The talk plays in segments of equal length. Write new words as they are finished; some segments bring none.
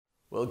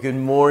Well, good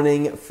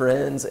morning,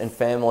 friends and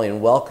family,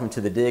 and welcome to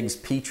the Diggs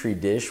Petri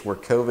Dish where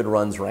COVID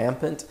runs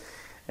rampant.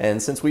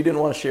 And since we didn't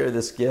want to share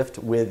this gift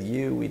with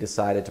you, we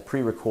decided to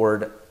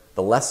pre-record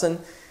the lesson.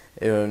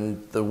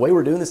 And the way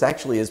we're doing this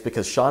actually is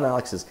because Sean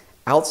Alex is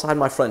outside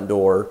my front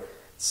door,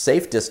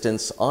 safe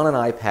distance, on an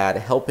iPad,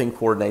 helping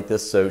coordinate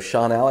this. So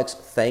Sean Alex,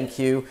 thank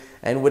you.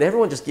 And would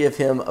everyone just give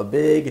him a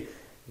big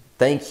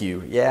thank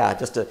you? Yeah,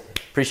 just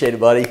appreciate it,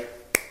 buddy.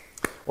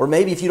 Or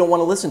maybe if you don't want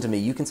to listen to me,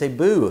 you can say,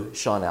 boo,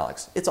 Sean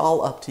Alex. It's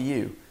all up to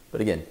you.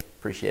 But again,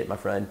 appreciate it, my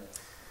friend.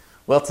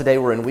 Well, today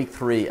we're in week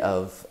 3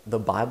 of the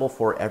Bible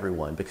for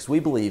Everyone because we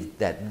believe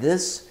that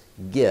this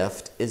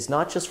gift is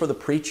not just for the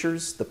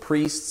preachers, the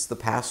priests, the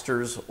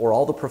pastors, or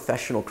all the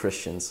professional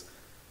Christians,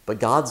 but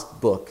God's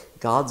book,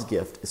 God's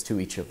gift is to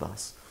each of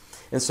us.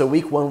 And so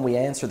week 1, we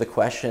answer the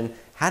question,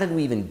 how did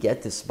we even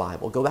get this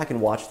Bible? Go back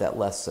and watch that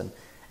lesson.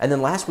 And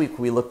then last week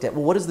we looked at,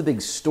 well, what is the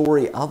big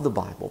story of the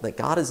Bible? That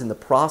God is in the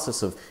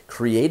process of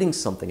creating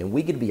something and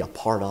we get to be a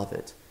part of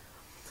it.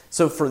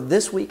 So for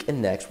this week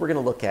and next, we're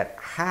going to look at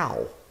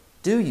how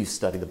do you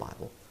study the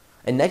Bible?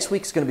 And next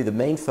week's going to be the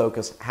main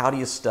focus, how do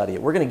you study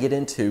it? We're going to get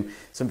into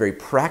some very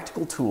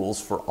practical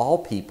tools for all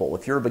people.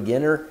 If you're a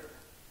beginner,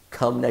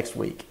 come next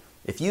week.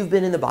 If you've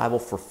been in the Bible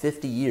for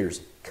 50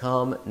 years,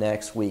 come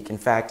next week. In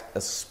fact,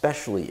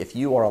 especially if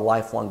you are a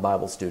lifelong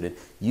Bible student,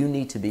 you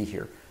need to be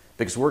here.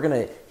 Because we're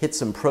going to hit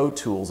some pro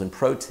tools and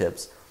pro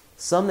tips,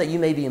 some that you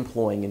may be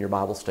employing in your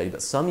Bible study,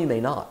 but some you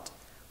may not,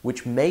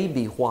 which may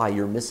be why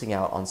you're missing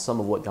out on some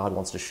of what God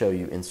wants to show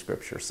you in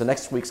Scripture. So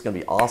next week's going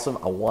to be awesome.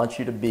 I want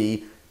you to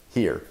be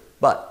here.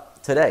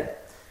 But today,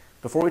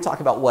 before we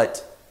talk about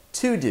what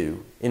to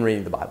do in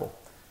reading the Bible,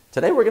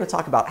 today we're going to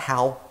talk about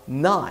how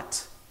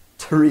not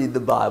to read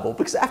the Bible.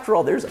 Because after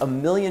all, there's a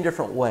million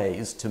different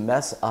ways to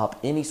mess up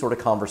any sort of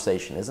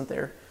conversation, isn't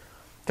there?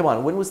 Come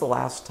on, when was the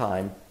last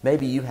time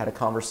maybe you had a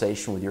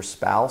conversation with your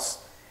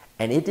spouse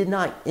and it did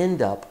not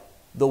end up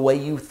the way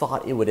you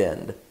thought it would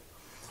end?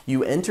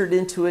 You entered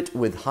into it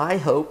with high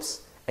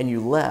hopes and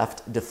you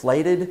left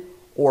deflated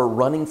or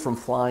running from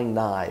flying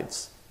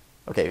knives.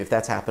 Okay, if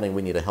that's happening,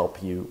 we need to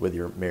help you with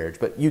your marriage,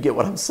 but you get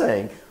what I'm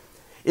saying.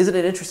 Isn't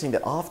it interesting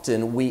that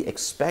often we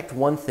expect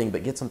one thing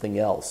but get something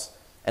else?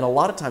 And a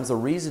lot of times the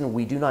reason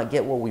we do not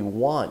get what we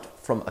want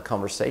from a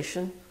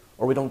conversation,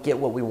 or we don't get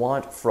what we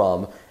want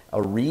from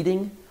a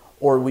reading,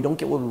 or we don't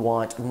get what we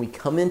want when we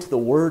come into the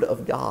Word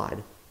of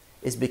God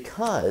is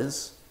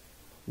because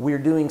we're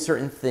doing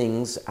certain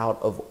things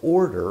out of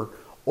order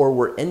or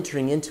we're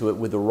entering into it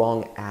with the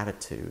wrong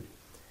attitude.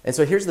 And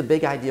so here's the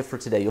big idea for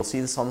today. You'll see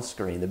this on the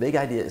screen. The big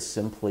idea is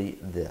simply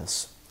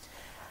this.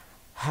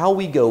 How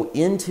we go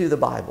into the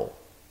Bible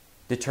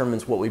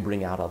determines what we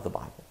bring out of the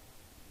Bible.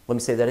 Let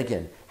me say that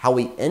again. How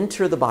we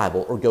enter the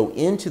Bible or go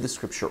into the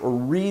Scripture or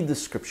read the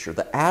Scripture,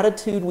 the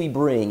attitude we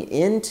bring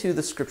into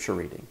the Scripture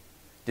reading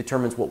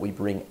determines what we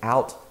bring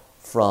out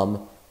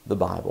from the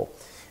Bible.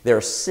 There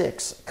are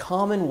 6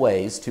 common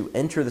ways to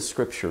enter the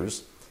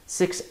Scriptures,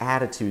 6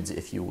 attitudes,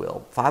 if you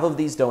will. 5 of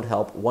these don't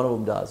help, 1 of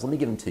them does. Let me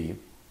give them to you.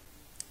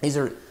 These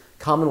are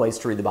common ways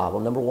to read the Bible.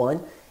 Number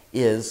 1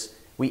 is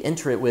we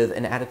enter it with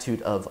an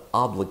attitude of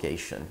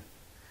obligation.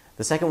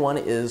 The second one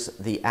is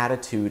the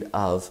attitude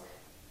of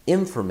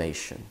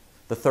information.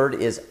 The third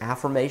is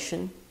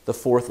affirmation. The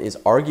fourth is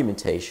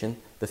argumentation.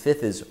 The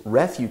fifth is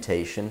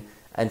refutation.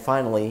 And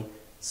finally,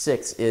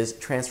 6 is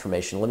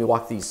transformation. Let me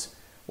walk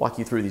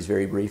you through these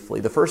very briefly.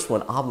 The first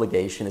one,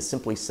 obligation, is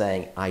simply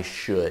saying, I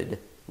should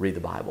read the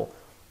Bible.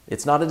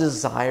 It's not a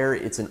desire,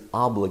 it's an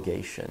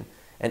obligation.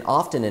 And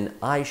often an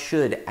I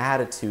should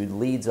attitude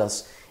leads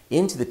us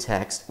into the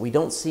text. We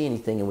don't see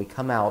anything and we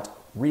come out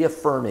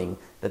reaffirming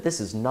that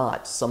this is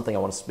not something I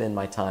want to spend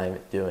my time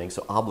doing.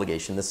 So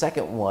obligation. The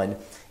second one,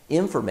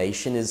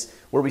 information, is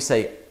where we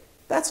say,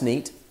 that's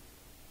neat.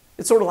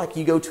 It's sort of like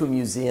you go to a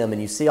museum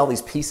and you see all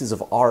these pieces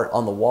of art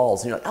on the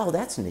walls and you're like, oh,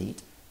 that's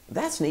neat.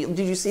 That's neat.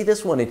 Did you see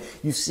this one? And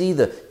you see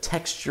the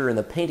texture and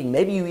the painting.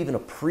 Maybe you even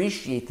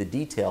appreciate the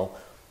detail,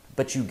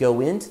 but you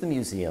go into the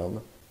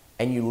museum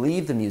and you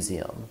leave the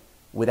museum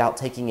without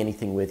taking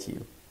anything with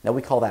you. Now,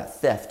 we call that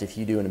theft if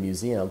you do in a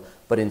museum,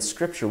 but in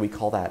Scripture, we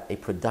call that a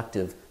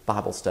productive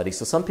Bible study.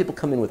 So some people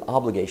come in with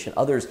obligation,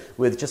 others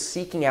with just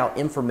seeking out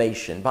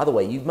information. By the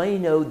way, you may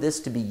know this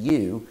to be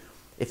you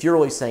if you're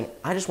always saying,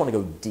 I just want to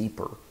go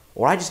deeper,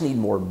 or I just need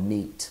more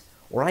meat,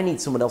 or I need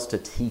someone else to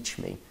teach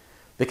me.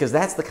 Because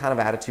that's the kind of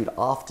attitude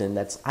often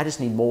that's, I just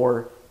need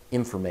more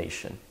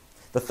information.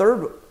 The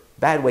third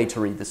bad way to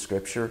read the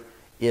Scripture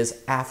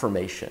is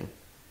affirmation,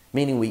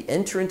 meaning we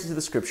enter into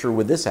the Scripture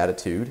with this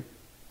attitude,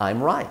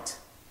 I'm right.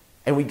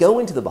 And we go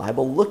into the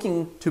Bible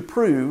looking to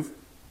prove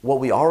what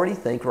we already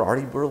think or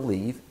already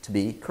believe to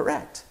be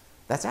correct.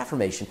 That's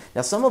affirmation.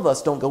 Now, some of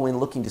us don't go in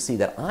looking to see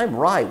that I'm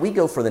right. We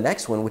go for the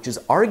next one, which is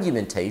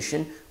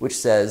argumentation, which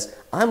says,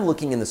 I'm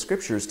looking in the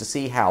Scriptures to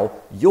see how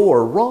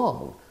you're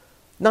wrong.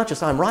 Not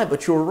just I'm right,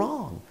 but you're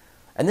wrong.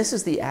 And this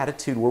is the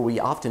attitude where we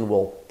often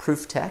will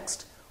proof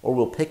text, or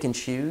we'll pick and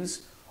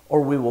choose,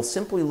 or we will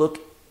simply look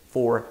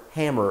for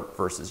hammer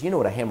verses. You know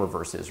what a hammer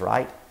verse is,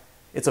 right?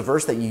 It's a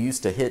verse that you use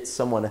to hit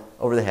someone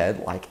over the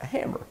head like a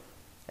hammer.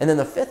 And then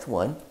the fifth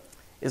one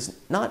is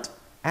not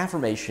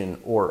affirmation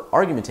or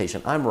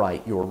argumentation, I'm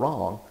right, you're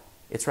wrong.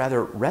 It's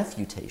rather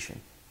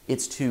refutation.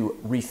 It's to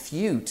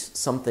refute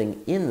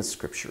something in the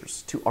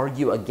Scriptures, to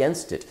argue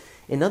against it.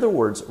 In other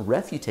words,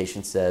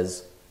 refutation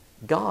says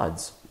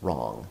God's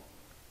wrong.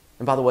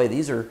 And by the way,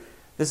 this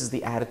is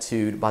the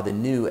attitude by the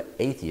new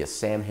atheists,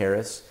 Sam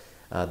Harris,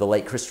 the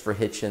late Christopher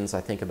Hitchens,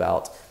 I think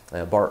about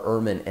Bart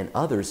Ehrman and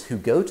others who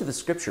go to the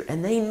Scripture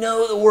and they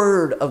know the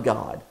Word of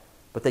God,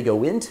 but they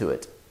go into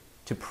it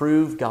to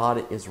prove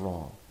God is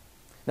wrong.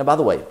 Now, by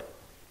the way,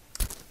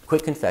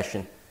 quick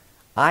confession,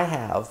 I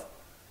have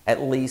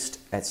at least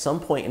at some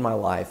point in my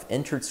life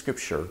entered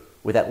Scripture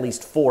with at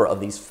least 4 of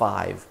these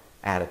 5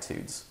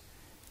 attitudes.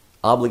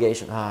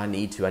 Obligation, I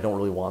need to, I don't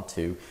really want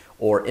to.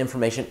 Or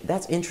information,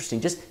 that's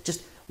interesting,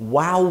 just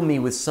wow me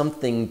with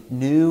something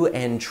new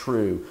and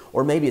true.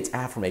 Or maybe it's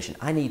affirmation,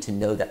 I need to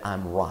know that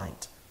I'm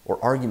right.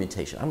 Or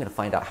argumentation, I'm going to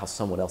find out how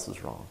someone else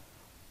is wrong.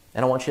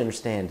 And I want you to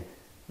understand,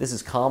 this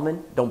is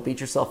common. Don't beat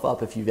yourself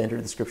up if you've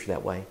entered the Scripture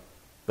that way.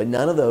 But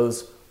none of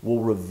those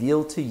will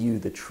reveal to you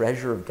the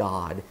treasure of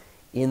God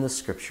in the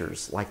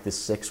Scriptures, like the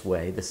 6th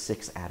way, the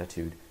 6th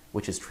attitude,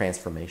 which is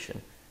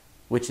transformation,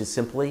 which is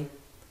simply,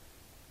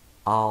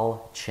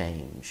 I'll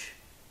change.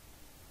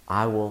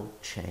 I will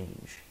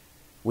change.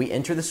 We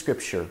enter the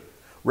Scripture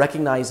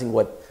recognizing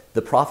what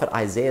the prophet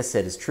Isaiah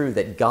said is true,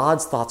 that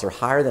God's thoughts are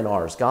higher than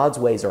ours. God's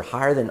ways are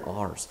higher than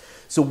ours.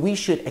 So we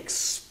should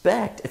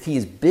expect, if He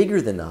is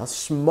bigger than us,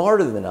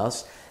 smarter than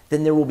us,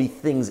 then there will be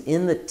things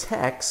in the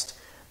text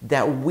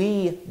that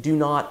we do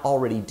not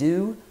already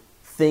do,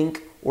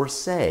 think, or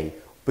say.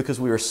 Because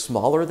we are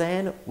smaller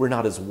than, we're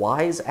not as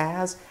wise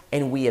as,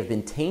 and we have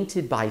been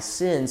tainted by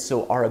sin,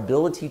 so our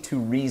ability to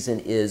reason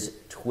is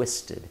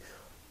twisted.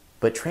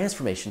 But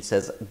transformation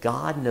says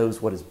God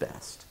knows what is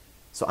best.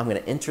 So I'm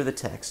going to enter the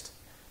text,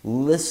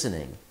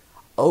 listening,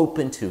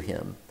 open to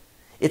Him.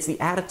 It's the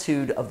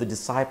attitude of the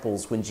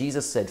disciples when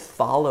Jesus said,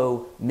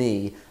 follow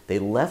me. They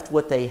left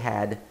what they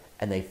had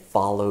and they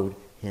followed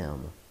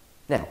Him.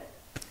 Now,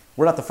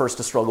 we're not the first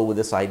to struggle with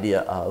this idea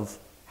of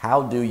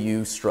how do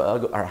you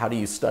struggle, or how do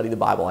you study the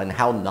Bible and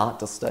how not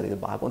to study the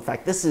Bible. In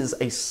fact, this is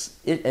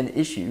an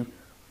issue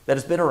that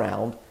has been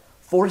around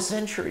for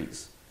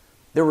centuries.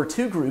 There were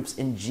 2 groups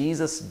in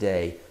Jesus'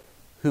 day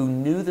who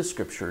knew the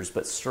Scriptures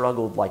but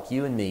struggled, like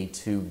you and me,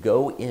 to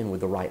go in with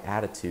the right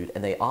attitude,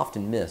 and they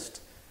often missed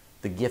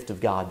the gift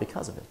of God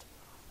because of it.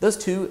 Those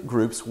 2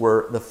 groups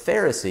were the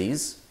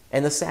Pharisees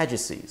and the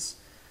Sadducees.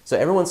 So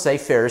everyone say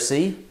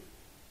Pharisee,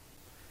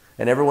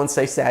 and everyone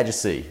say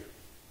Sadducee.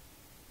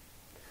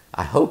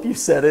 I hope you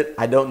said it.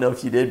 I don't know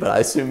if you did, but I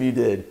assume you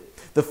did.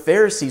 The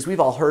Pharisees, we've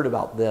all heard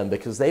about them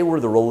because they were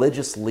the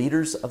religious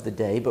leaders of the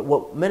day, but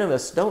what many of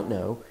us don't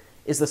know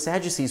is the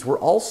Sadducees were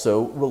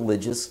also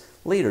religious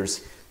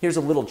leaders. Here's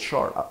a little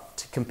chart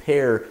to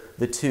compare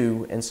the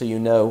 2, and so you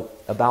know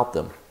about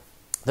them.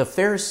 The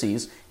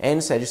Pharisees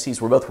and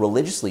Sadducees were both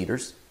religious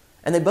leaders,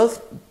 and they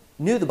both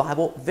knew the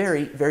Bible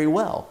very, very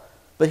well.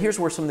 But here's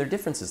where some of their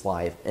differences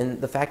lie,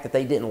 and the fact that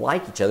they didn't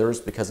like each other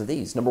is because of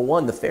these. Number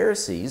 1, the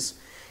Pharisees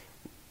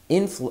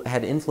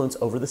had influence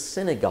over the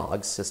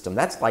synagogue system.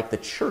 That's like the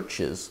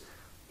churches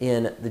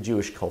in the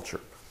Jewish culture.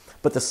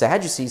 But the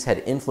Sadducees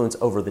had influence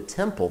over the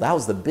temple. That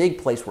was the big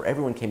place where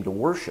everyone came to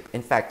worship.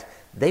 In fact,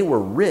 they were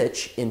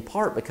rich in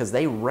part because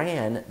they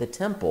ran the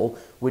temple,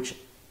 which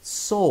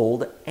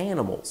sold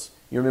animals.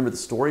 You remember the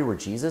story where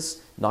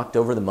Jesus knocked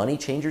over the money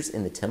changers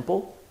in the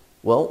temple?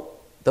 Well,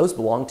 those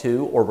belonged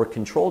to or were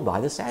controlled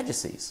by the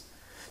Sadducees.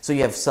 So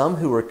you have some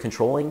who were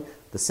controlling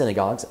the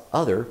synagogues,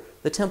 other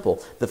the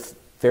temple. The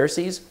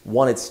Pharisees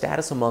wanted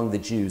status among the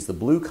Jews, the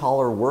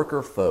blue-collar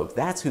worker folk.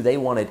 That's who they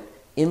wanted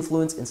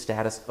influence and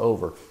status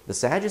over. The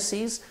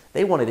Sadducees,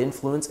 they wanted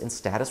influence and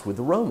status with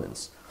the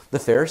Romans. The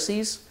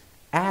Pharisees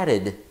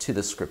added to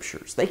the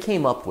Scriptures. They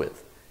came up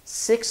with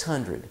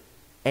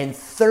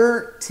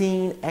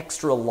 613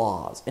 extra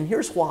laws. And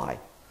here's why.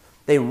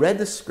 They read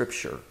the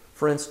Scripture.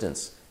 For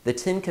instance, the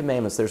 10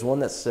 Commandments, there's one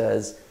that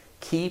says,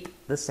 keep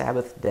the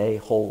Sabbath day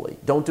holy.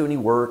 Don't do any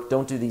work.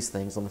 Don't do these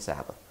things on the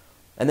Sabbath.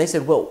 And they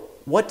said, well,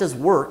 what does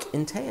work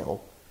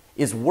entail?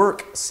 Is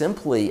work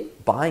simply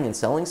buying and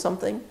selling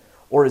something?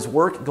 Or is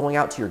work going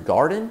out to your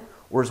garden?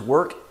 Or is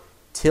work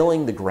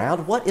tilling the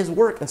ground? What is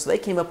work? And so they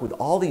came up with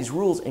all these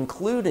rules,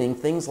 including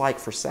things like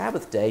for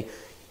Sabbath day,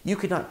 you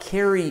could not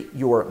carry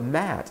your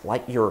mat,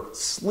 like your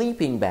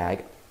sleeping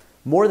bag,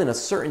 more than a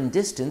certain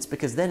distance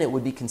because then it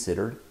would be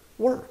considered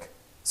work.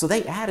 So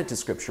they added to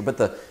Scripture. But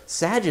the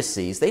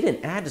Sadducees, they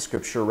didn't add to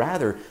Scripture.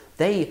 Rather,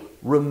 they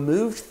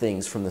removed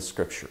things from the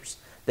Scriptures.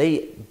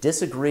 They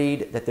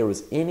disagreed that there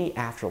was any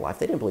afterlife.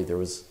 They didn't believe there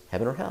was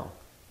heaven or hell.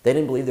 They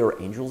didn't believe there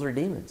were angels or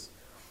demons.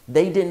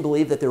 They didn't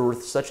believe that there were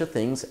such a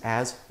things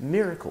as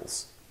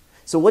miracles.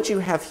 So what you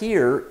have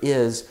here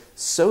is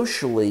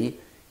socially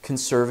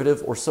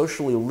conservative or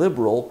socially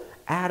liberal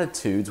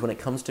attitudes when it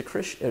comes to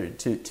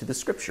the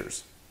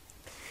Scriptures.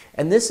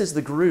 And this is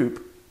the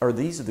group, or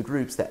these are the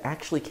groups that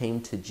actually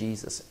came to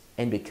Jesus.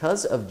 And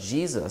because of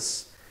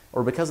Jesus,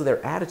 or because of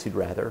their attitude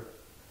rather,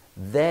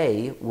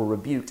 they were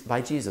rebuked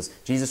by Jesus.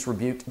 Jesus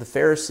rebuked the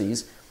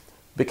Pharisees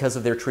because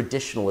of their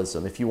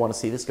traditionalism. If you want to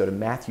see this, go to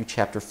Matthew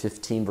chapter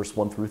 15, verse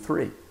 1 through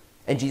 3.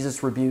 And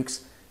Jesus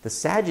rebukes the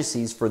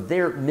Sadducees for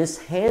their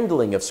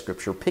mishandling of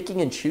Scripture,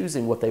 picking and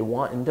choosing what they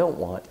want and don't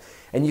want.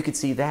 And you can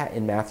see that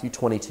in Matthew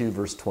 22,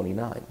 verse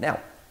 29. Now,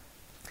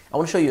 I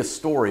want to show you a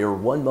story or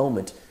one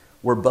moment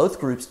where both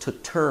groups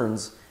took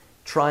turns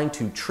trying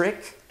to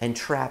trick and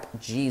trap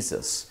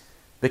Jesus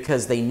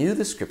because they knew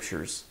the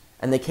Scriptures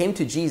and they came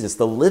to Jesus,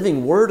 the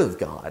living Word of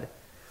God.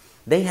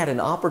 They had an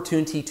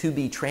opportunity to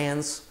be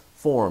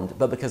transformed,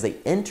 but because they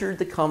entered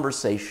the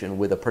conversation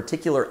with a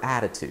particular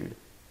attitude,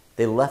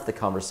 they left the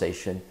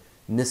conversation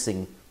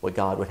missing what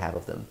God would have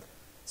of them.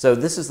 So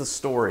this is the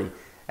story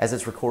as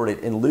it's recorded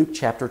in Luke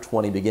chapter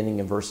 20, beginning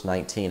in verse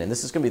 19. And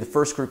this is going to be the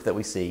first group that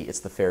we see. It's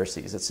the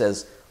Pharisees. It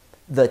says,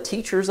 the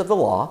teachers of the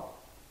law,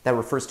 that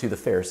refers to the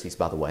Pharisees,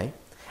 by the way,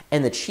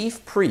 and the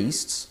chief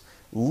priests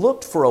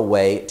looked for a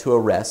way to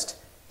arrest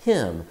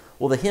him.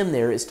 Well, the him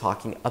there is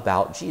talking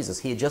about Jesus.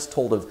 He had just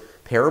told a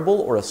parable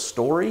or a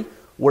story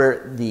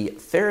where the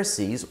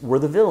Pharisees were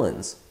the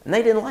villains, and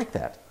they didn't like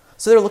that.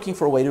 So they're looking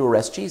for a way to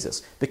arrest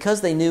Jesus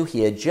because they knew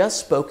he had just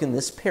spoken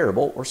this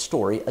parable or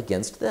story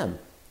against them.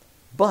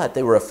 But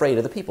they were afraid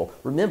of the people.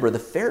 Remember, the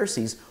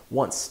Pharisees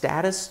want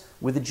status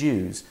with the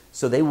Jews,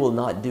 so they will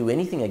not do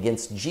anything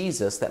against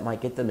Jesus that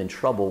might get them in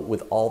trouble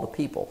with all the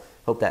people.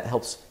 Hope that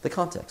helps the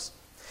context.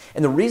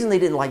 And the reason they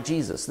didn't like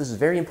Jesus, this is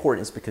very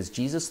important, is because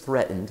Jesus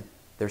threatened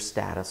their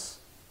status,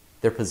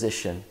 their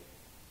position,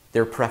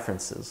 their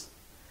preferences.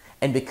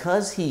 And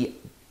because he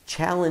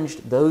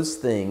challenged those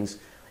things,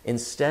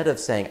 instead of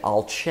saying,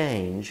 I'll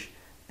change,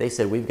 they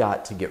said, we've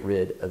got to get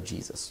rid of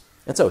Jesus.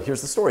 And so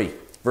here's the story.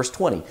 Verse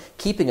 20,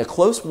 keeping a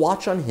close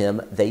watch on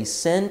him, they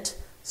sent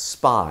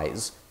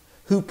spies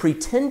who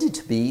pretended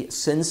to be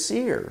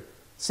sincere.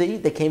 See,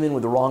 they came in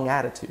with the wrong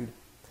attitude.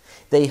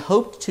 They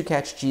hoped to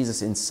catch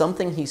Jesus in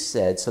something he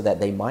said so that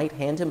they might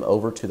hand him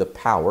over to the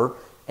power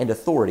and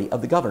authority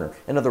of the governor.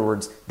 In other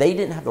words, they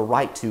didn't have the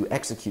right to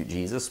execute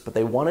Jesus, but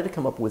they wanted to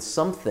come up with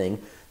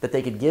something that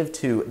they could give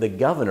to the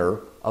governor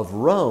of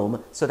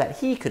Rome so that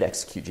he could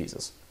execute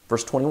Jesus.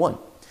 Verse 21,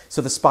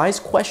 so the spies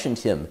questioned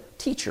him,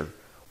 Teacher,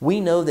 we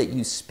know that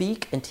you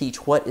speak and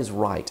teach what is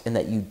right, and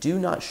that you do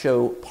not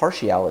show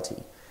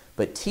partiality,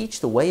 but teach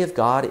the way of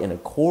God in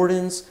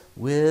accordance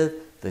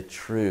with the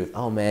truth.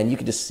 Oh man, you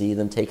could just see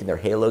them taking their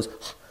halos,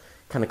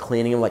 kind of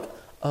cleaning them like,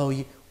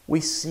 we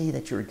see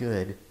that you're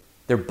good.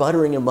 They're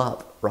buttering him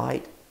up,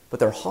 right? But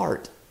their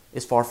heart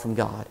is far from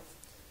God.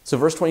 So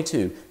verse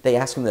 22, they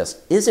ask him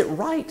this, is it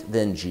right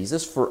then,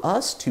 Jesus, for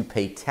us to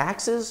pay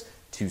taxes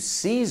to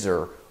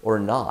Caesar or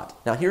not?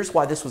 Now here's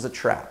why this was a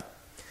trap.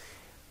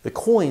 The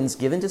coins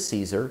given to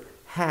Caesar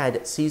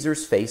had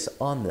Caesar's face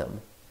on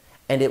them,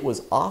 and it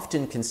was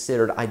often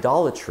considered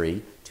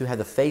idolatry to have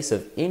the face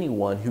of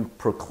anyone who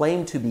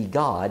proclaimed to be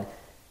God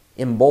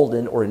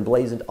emboldened or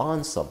emblazoned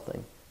on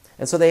something.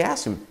 And so they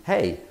asked him,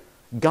 hey,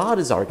 God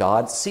is our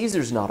God,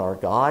 Caesar's not our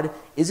God.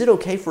 Is it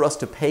okay for us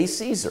to pay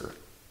Caesar?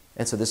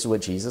 And so this is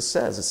what Jesus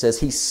says. It says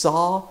he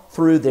saw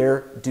through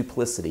their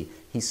duplicity.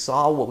 He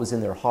saw what was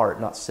in their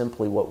heart, not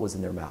simply what was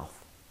in their mouth.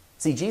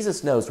 See,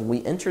 Jesus knows when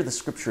we enter the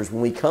Scriptures,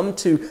 when we come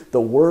to the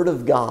Word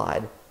of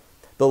God,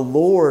 the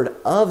Lord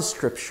of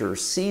Scripture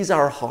sees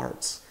our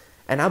hearts.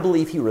 And I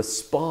believe he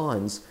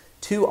responds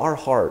to our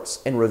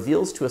hearts and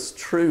reveals to us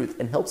truth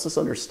and helps us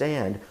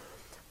understand,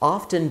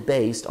 often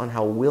based on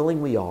how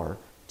willing we are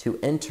to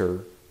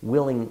enter,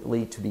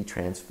 willingly to be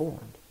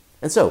transformed.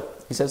 And so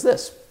he says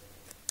this,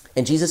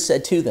 and Jesus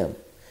said to them,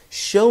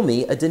 show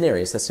me a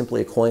denarius. That's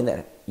simply a coin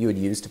that you would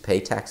use to pay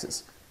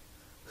taxes.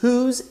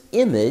 Whose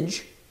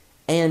image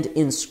and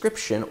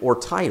inscription or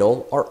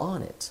title are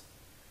on it?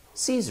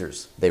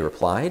 Caesar's, they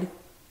replied.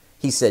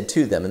 He said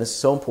to them, and this is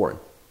so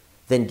important,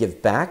 then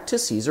give back to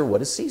Caesar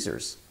what is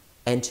Caesar's,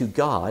 and to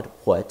God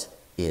what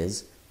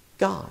is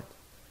God.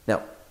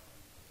 Now,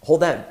 hold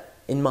that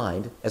in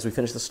mind as we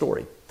finish the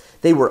story.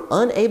 They were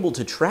unable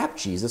to trap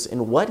Jesus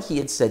in what he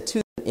had said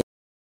to them,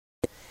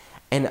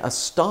 and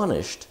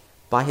astonished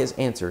by his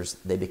answers,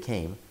 they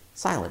became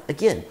silent.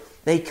 Again,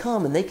 they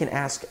come and they can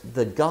ask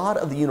the God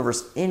of the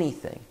universe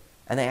anything,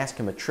 and they ask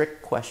him a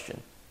trick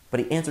question, but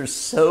he answers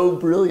so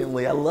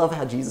brilliantly. I love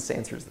how Jesus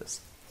answers this.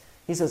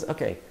 He says,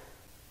 okay,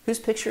 whose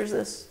picture is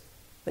this?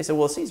 They said,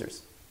 well,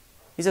 Caesar's.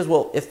 He says,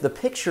 well, if the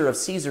picture of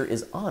Caesar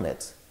is on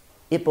it,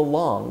 it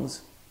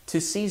belongs to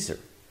Caesar.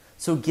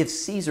 So give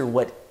Caesar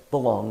what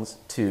belongs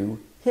to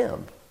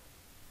him.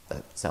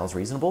 That sounds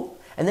reasonable.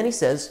 And then he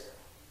says,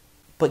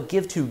 but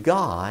give to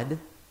God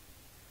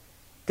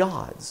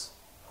God's,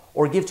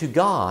 or give to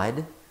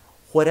God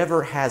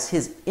whatever has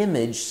his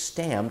image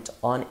stamped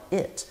on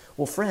it.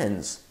 Well,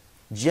 friends,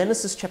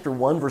 Genesis chapter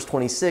 1, verse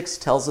 26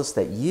 tells us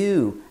that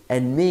you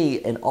and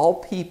me and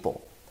all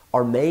people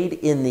are made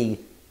in the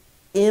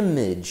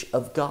image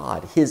of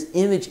God. His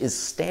image is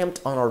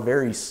stamped on our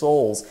very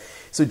souls.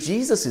 So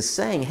Jesus is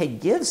saying, hey,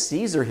 give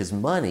Caesar his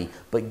money,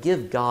 but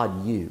give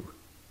God you.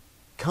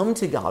 Come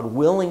to God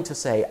willing to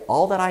say,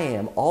 all that I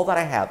am, all that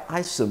I have,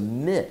 I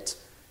submit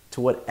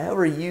to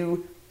whatever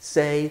you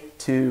say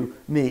to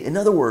me. In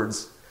other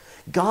words,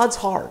 God's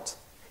heart,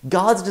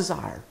 God's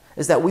desire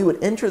is that we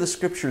would enter the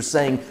Scriptures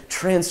saying,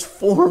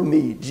 transform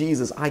me,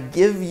 Jesus. I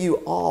give you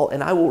all,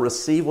 and I will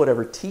receive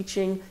whatever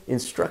teaching,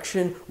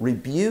 instruction,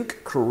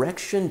 rebuke,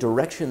 correction,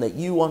 direction that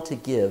you want to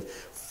give.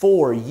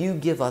 For you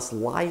give us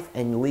life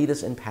and lead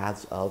us in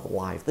paths of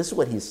life. This is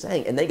what he's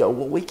saying. And they go,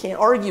 well, we can't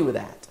argue with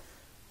that.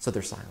 So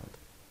they're silent.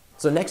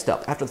 So next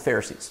up, after the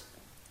Pharisees,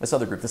 this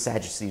other group, the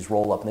Sadducees,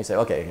 roll up and they say,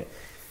 okay,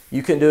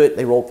 you can do it.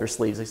 They roll up their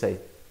sleeves. They say,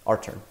 our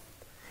turn.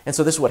 And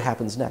so this is what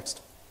happens next.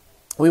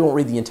 We won't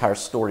read the entire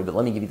story, but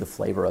let me give you the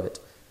flavor of it.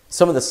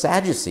 Some of the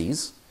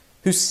Sadducees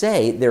who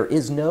say there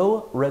is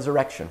no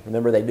resurrection.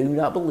 Remember, they do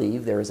not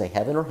believe there is a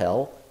heaven or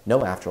hell,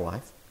 no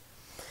afterlife.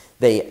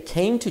 They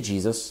came to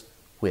Jesus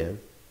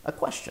with a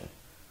question.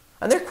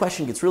 And their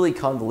question gets really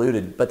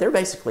convoluted, but they're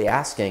basically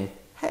asking,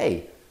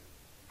 hey,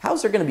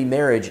 how's there going to be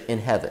marriage in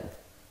heaven?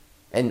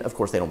 And of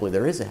course, they don't believe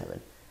there is a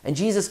heaven. And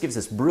Jesus gives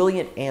this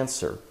brilliant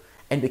answer.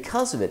 And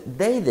because of it,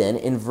 they then,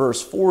 in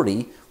verse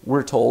 40,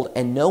 we're told,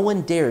 and no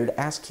one dared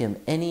ask him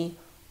any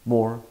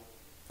more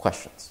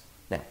questions.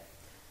 Now,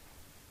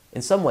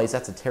 in some ways,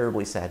 that's a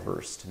terribly sad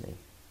verse to me.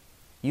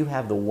 You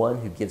have the one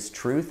who gives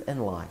truth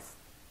and life,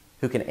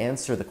 who can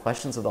answer the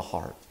questions of the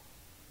heart.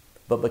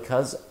 But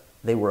because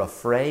they were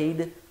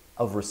afraid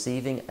of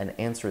receiving an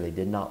answer they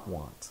did not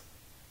want,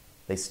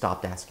 they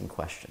stopped asking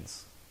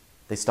questions.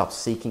 They stopped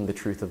seeking the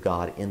truth of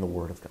God in the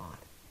Word of God,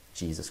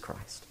 Jesus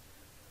Christ.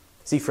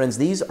 See, friends,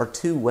 these are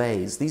two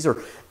ways. These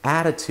are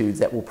attitudes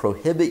that will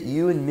prohibit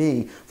you and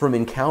me from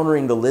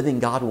encountering the living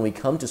God when we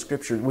come to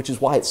Scripture, which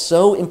is why it's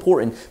so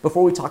important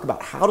before we talk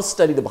about how to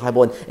study the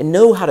Bible and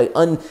know how to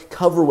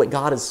uncover what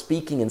God is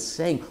speaking and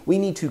saying. We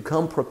need to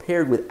come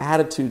prepared with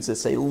attitudes that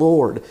say,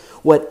 Lord,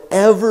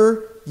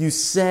 whatever you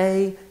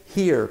say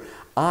here,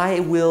 I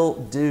will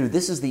do.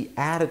 This is the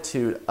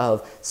attitude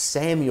of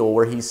Samuel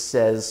where he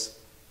says,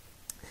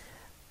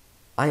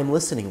 I am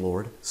listening,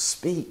 Lord.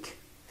 Speak.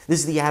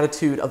 This is the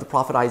attitude of the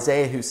prophet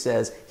Isaiah who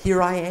says,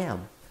 here I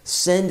am.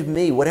 Send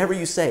me. Whatever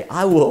you say,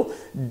 I will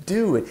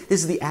do it.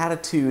 This is the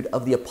attitude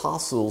of the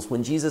apostles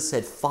when Jesus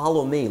said,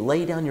 follow me.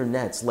 Lay down your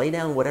nets. Lay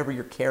down whatever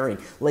you're carrying.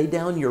 Lay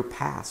down your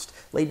past.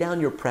 Lay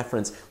down your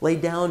preference. Lay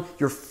down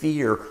your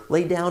fear.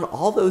 Lay down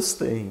all those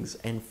things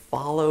and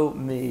follow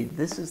me.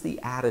 This is the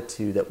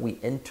attitude that we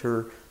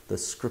enter the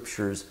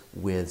Scriptures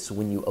with. So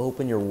when you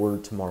open your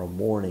Word tomorrow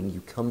morning,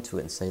 you come to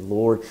it and say,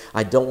 Lord,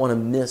 I don't want to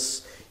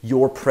miss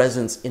your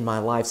presence in my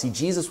life. See,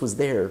 Jesus was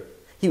there.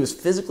 He was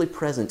physically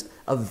present,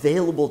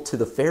 available to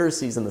the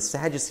Pharisees and the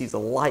Sadducees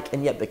alike,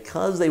 and yet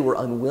because they were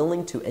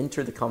unwilling to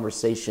enter the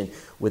conversation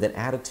with an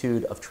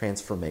attitude of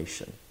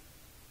transformation,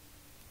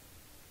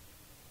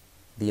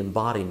 the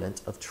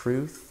embodiment of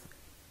truth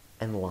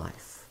and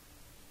life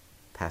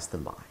passed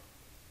them by.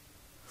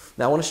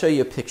 Now I want to show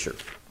you a picture,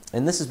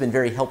 and this has been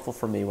very helpful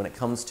for me when it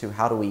comes to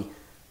how do we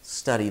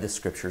study the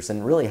Scriptures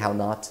and really how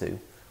not to.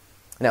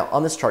 Now,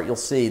 on this chart, you'll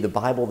see the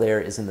Bible there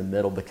is in the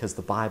middle because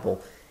the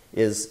Bible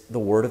is the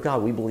Word of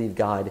God. We believe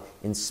God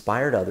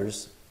inspired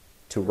others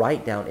to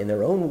write down in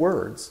their own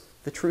words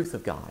the truth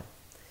of God.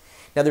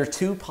 Now, there are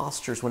two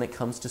postures when it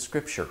comes to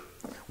Scripture.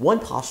 One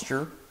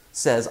posture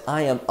says,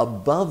 I am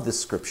above the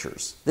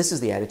Scriptures. This is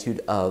the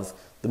attitude of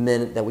the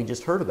men that we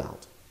just heard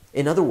about.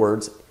 In other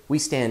words, we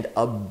stand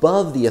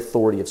above the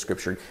authority of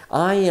Scripture.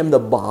 I am the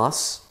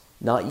boss,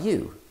 not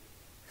you.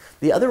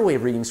 The other way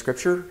of reading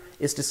Scripture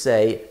is to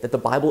say that the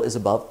Bible is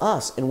above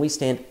us and we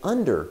stand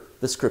under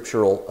the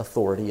scriptural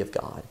authority of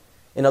God.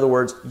 In other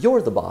words,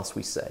 you're the boss,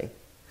 we say.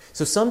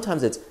 So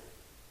sometimes it's,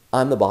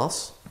 I'm the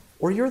boss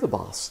or you're the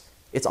boss.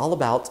 It's all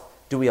about,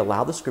 do we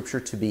allow the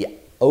Scripture to be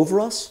over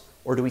us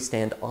or do we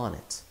stand on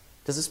it?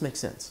 Does this make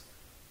sense?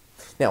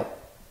 Now,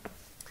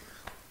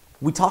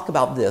 we talk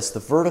about this, the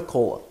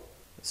vertical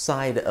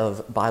side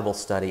of Bible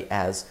study,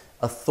 as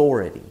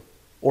authority,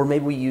 or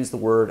maybe we use the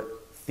word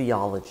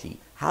theology.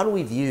 How do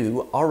we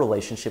view our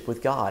relationship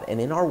with God?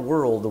 And in our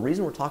world, the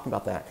reason we're talking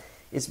about that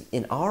is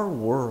in our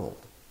world,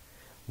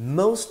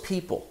 most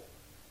people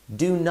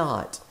do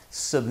not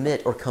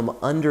submit or come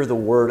under the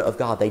Word of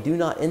God. They do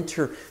not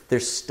enter their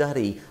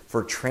study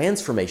for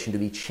transformation, to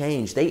be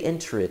changed. They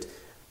enter it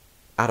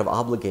out of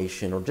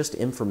obligation or just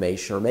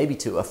information, or maybe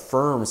to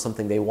affirm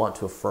something they want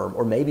to affirm,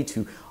 or maybe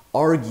to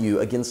argue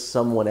against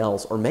someone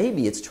else, or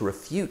maybe it's to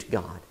refute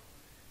God.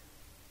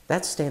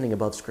 That's standing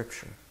above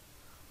Scripture.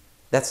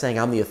 That's saying,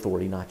 I'm the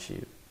authority, not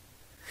you.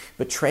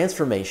 But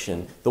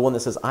transformation, the one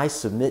that says, I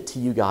submit to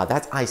you, God,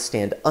 that's I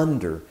stand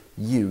under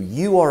you.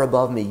 You are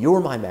above me. You're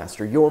my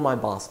master. You're my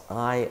boss.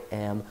 I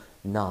am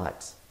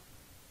not.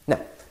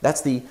 Now, that's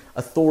the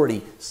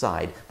authority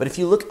side. But if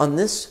you look on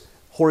this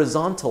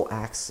horizontal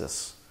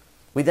axis,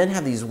 we then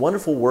have these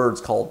wonderful words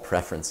called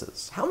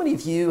preferences. How many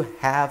of you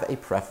have a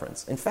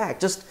preference? In fact,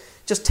 just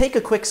take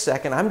a quick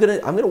second. I'm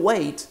gonna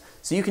wait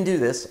so you can do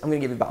this. I'm gonna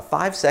give you about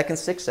 5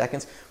 seconds, 6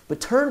 seconds, but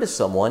turn to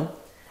someone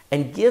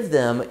and give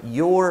them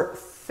your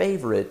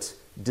favorite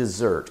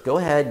dessert. Go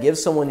ahead, give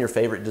someone your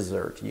favorite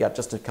dessert. You got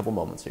just a couple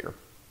moments here.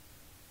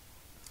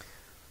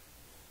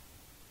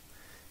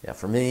 Yeah,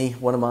 for me,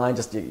 one of mine,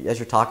 just as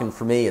you're talking,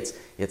 for me, it's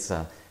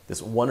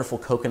this wonderful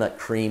coconut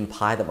cream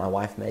pie that my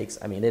wife makes.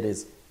 I mean, it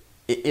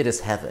is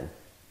heaven.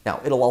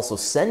 Now, it'll also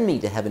send me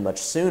to heaven much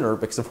sooner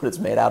because of what it's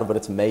made out of, but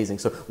it's amazing.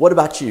 So what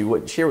about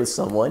you? Share with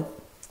someone.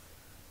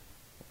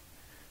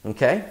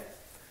 Okay?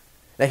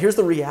 Now, here's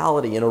the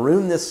reality. In a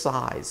room this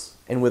size,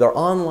 and with our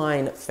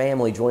online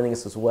family joining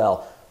us as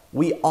well,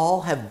 we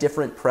all have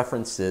different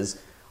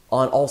preferences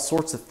on all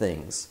sorts of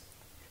things.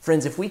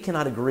 Friends, if we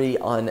cannot agree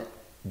on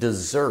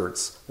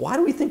desserts, why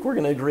do we think we're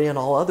going to agree on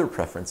all other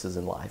preferences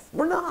in life?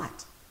 We're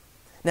not.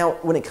 Now,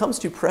 when it comes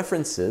to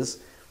preferences,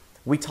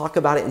 we talk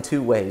about it in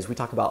two ways. We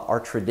talk about our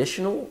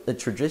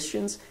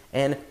traditions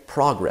and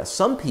progress.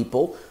 Some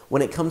people,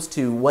 when it comes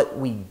to what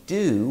we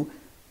do,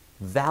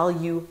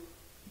 value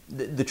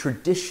the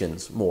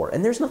traditions more.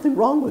 And there's nothing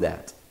wrong with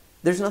that.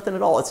 There's nothing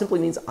at all. It simply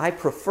means I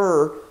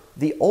prefer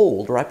the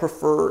old, or I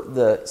prefer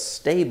the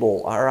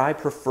stable, or I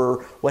prefer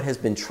what has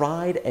been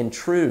tried and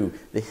true,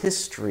 the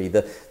history,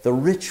 the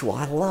ritual.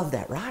 I love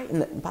that, right?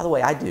 And by the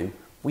way, I do.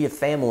 We have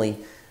family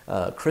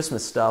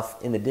Christmas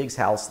stuff in the Diggs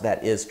house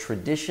that is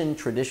tradition,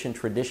 tradition,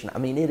 tradition. I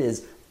mean, it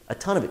is a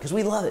ton of it because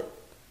we love it.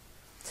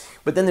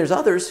 But then there's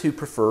others who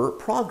prefer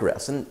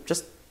progress, and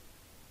just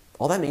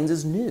all that means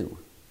is new.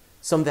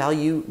 Some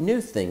value new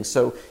things.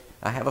 So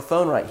I have a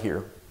phone right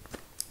here.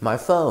 My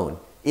phone,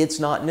 it's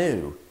not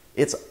new.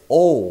 It's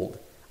old.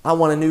 I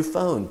want a new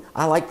phone.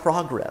 I like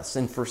progress.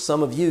 And for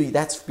some of you,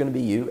 that's going to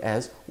be you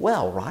as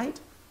well, right?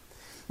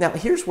 Now,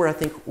 here's where I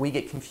think we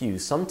get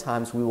confused.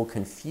 Sometimes we will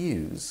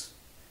confuse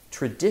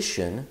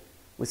tradition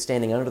with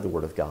standing under the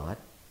Word of God,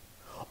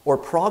 or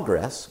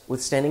progress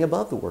with standing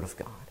above the Word of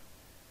God.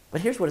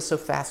 But here's what is so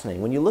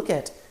fascinating. When you look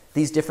at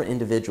these different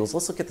individuals,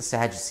 let's look at the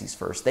Sadducees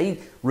first. They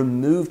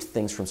removed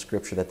things from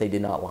Scripture that they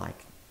did not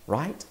like,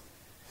 right?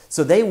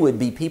 So they would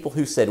be people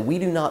who said, we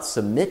do not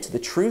submit to the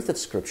truth of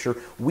Scripture.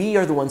 We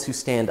are the ones who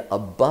stand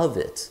above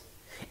it.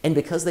 And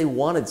because they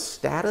wanted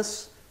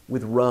status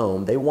with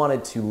Rome, they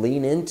wanted to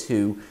lean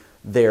into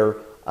their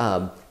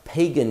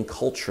pagan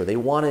culture. They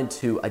wanted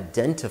to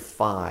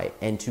identify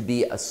and to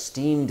be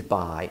esteemed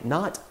by,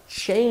 not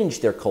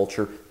change their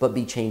culture, but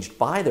be changed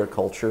by their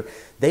culture.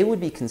 They would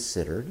be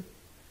considered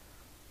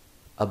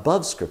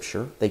above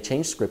Scripture. They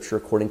changed Scripture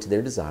according to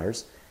their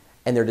desires,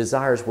 and their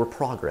desires were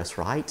progress,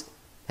 right?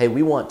 Hey,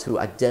 we want to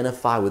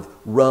identify with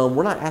Rome.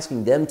 We're not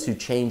asking them to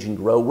change and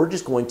grow. We're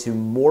just going to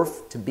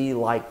morph to be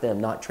like them,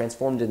 not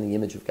transformed in the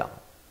image of God.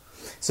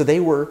 So they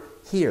were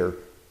here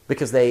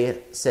because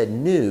they said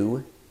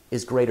new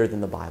is greater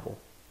than the Bible.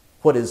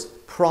 What is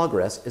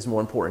progress is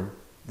more important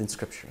than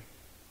Scripture.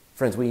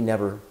 Friends, we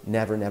never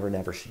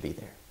should be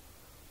there.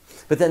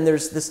 But then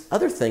there's this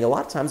other thing. A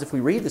lot of times if we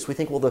read this, we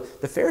think, well, the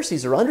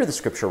Pharisees are under the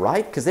Scripture,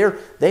 right? Because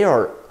they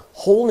are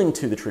holding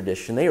to the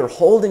tradition. They are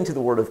holding to the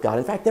Word of God.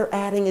 In fact, they're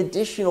adding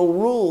additional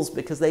rules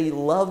because they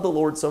love the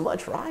Lord so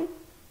much, right?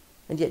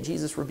 And yet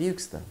Jesus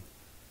rebukes them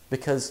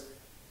because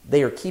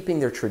they are keeping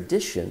their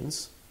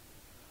traditions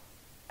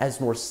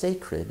as more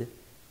sacred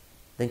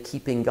than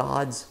keeping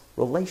God's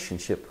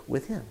relationship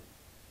with Him.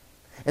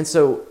 And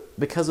so,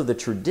 because of the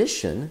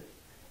tradition,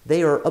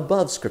 they are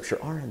above Scripture,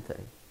 aren't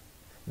they?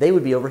 They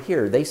would be over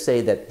here. They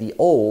say that the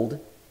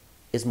old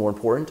is more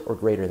important or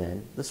greater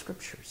than the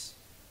Scriptures.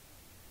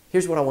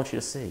 Here's what I want you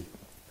to see.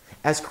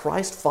 As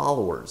Christ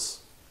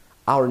followers,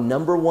 our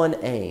number one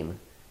aim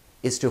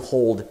is to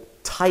hold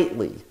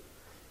tightly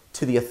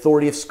to the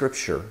authority of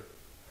Scripture,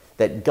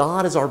 that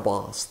God is our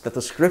boss, that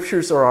the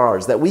Scriptures are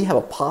ours, that we have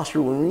a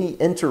posture when we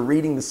enter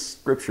reading the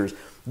Scriptures.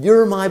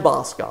 You're my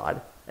boss,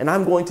 God, and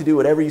I'm going to do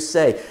whatever you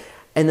say.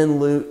 And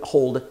then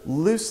hold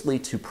loosely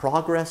to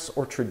progress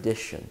or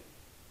tradition.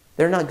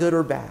 They're not good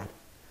or bad.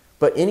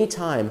 But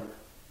anytime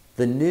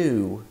the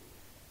new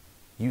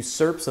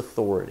usurps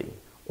authority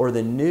or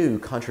the new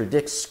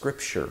contradicts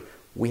Scripture,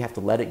 we have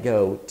to let it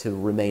go to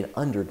remain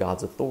under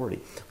God's authority.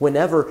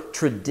 Whenever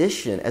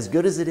tradition, as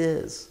good as it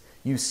is,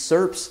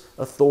 usurps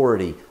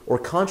authority or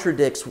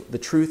contradicts the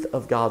truth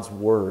of God's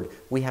Word,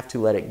 we have to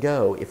let it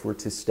go if we're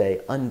to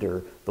stay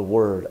under the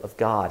Word of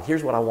God.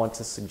 Here's what I want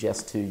to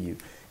suggest to you,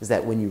 is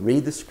that when you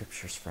read the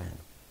Scriptures, friend,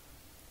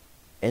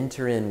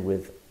 enter in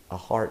with a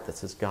heart that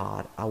says,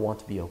 God, I want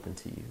to be open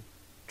to you.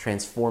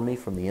 Transform me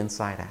from the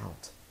inside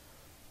out.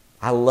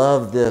 I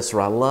love this,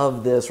 or I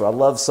love this, or I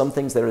love some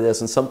things that are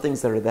this and some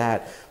things that are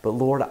that. But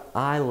Lord,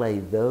 I lay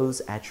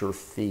those at your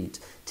feet.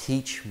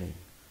 Teach me.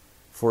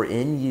 For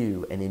in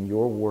you and in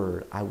your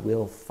word, I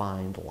will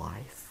find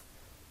life.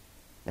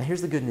 Now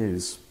here's the good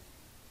news.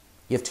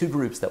 You have two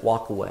groups that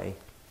walk away.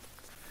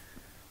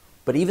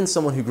 But even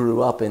someone who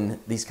grew up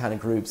in these kind of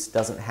groups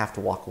doesn't have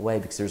to walk away,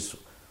 because there's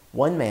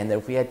one man that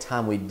if we had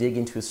time, we'd dig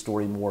into his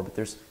story more. But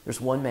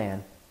there's one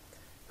man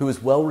who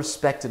was well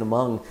respected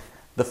among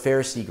the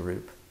Pharisee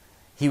group.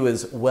 He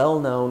was well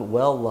known,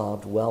 well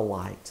loved, well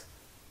liked.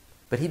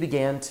 But he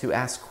began to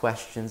ask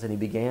questions and he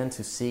began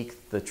to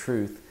seek the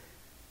truth.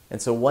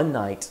 And so one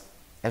night,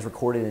 as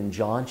recorded in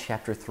John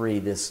chapter 3,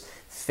 this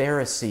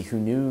Pharisee who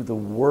knew the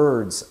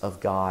words of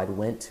God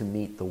went to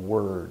meet the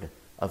Word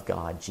of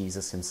God,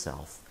 Jesus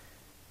himself.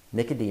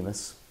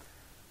 Nicodemus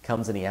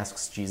comes and he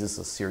asks Jesus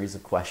a series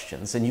of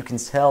questions. And you can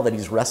tell that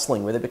he's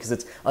wrestling with it because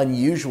it's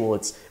unusual,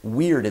 it's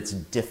weird, it's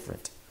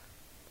different.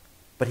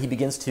 But he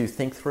begins to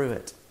think through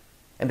it.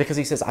 And because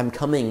he says, I'm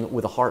coming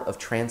with a heart of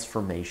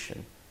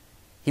transformation,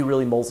 he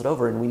really mulls it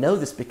over. And we know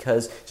this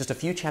because just a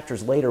few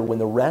chapters later, when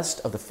the rest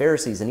of the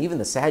Pharisees and even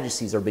the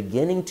Sadducees are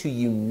beginning to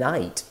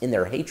unite in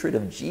their hatred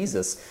of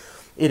Jesus,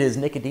 it is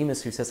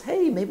Nicodemus who says,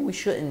 hey, maybe we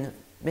shouldn't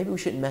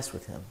mess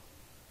with him.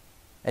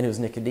 And it was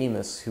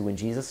Nicodemus who, when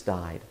Jesus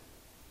died,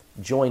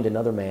 joined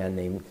another man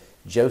named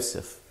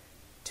Joseph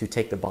to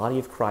take the body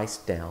of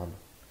Christ down,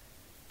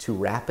 to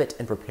wrap it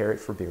and prepare it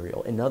for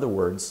burial. In other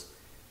words,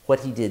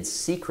 what he did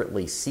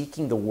secretly,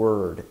 seeking the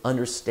Word,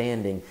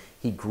 understanding,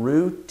 he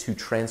grew to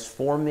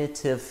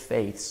transformative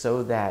faith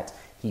so that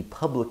he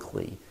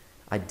publicly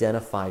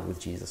identified with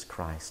Jesus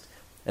Christ.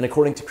 And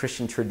according to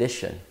Christian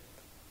tradition,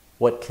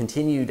 what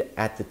continued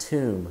at the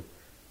tomb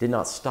did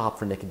not stop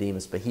for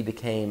Nicodemus, but he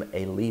became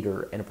a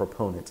leader and a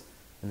proponent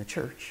in the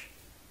church.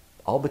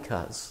 All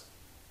because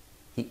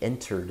he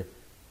entered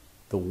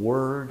the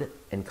Word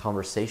and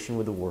conversation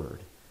with the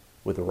Word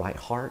with the right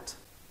heart,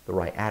 the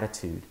right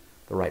attitude,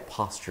 the right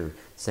posture,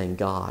 saying,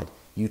 God,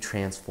 you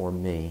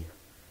transform me.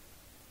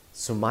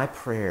 So my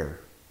prayer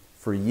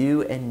for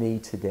you and me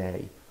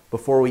today,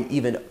 before we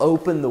even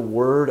open the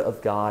Word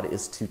of God,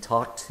 is to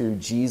talk to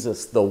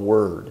Jesus, the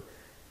Word,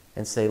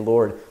 and say,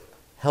 Lord,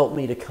 help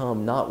me to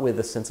come not with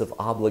a sense of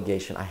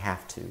obligation, I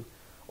have to,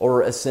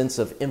 or a sense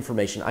of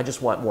information, I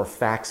just want more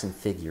facts and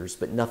figures,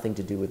 but nothing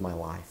to do with my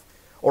life.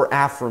 Or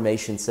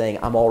affirmation saying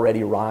I'm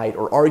already right,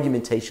 or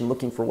argumentation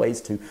looking for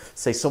ways to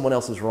say someone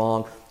else is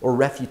wrong, or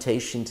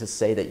refutation to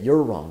say that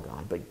you're wrong,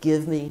 God. But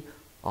give me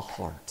a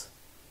heart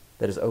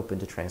that is open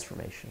to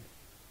transformation.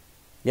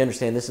 You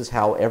understand, this is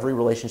how every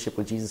relationship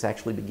with Jesus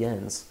actually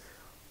begins.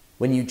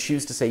 When you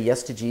choose to say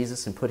yes to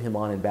Jesus and put him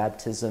on in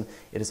baptism,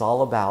 it is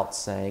all about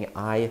saying,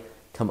 I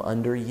come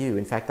under you.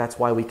 In fact, that's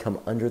why we come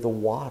under the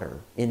water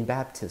in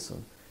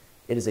baptism.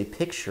 It is a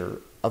picture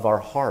of our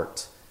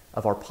heart,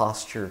 of our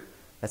posture,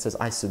 that says,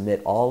 I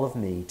submit all of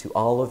me to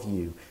all of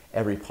you.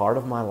 Every part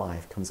of my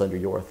life comes under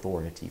your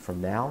authority from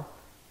now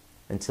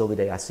until the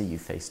day I see you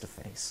face to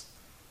face.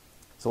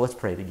 So let's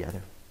pray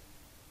together.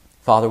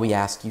 Father, we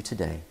ask you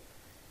today,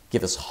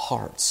 give us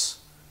hearts,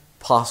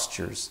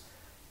 postures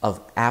of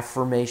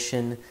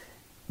affirmation,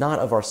 not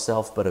of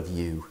ourselves, but of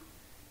you,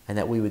 and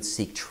that we would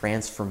seek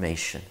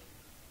transformation,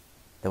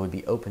 that would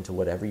be open to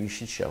whatever you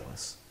should show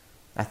us.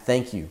 I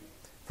thank you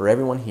for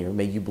everyone here.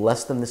 May you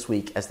bless them this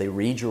week as they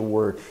read your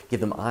word. Give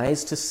them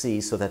eyes to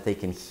see so that they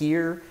can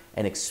hear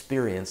and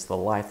experience the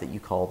life that you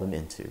call them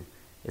into.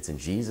 It's in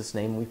Jesus'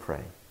 name we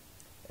pray.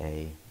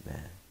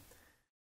 Amen.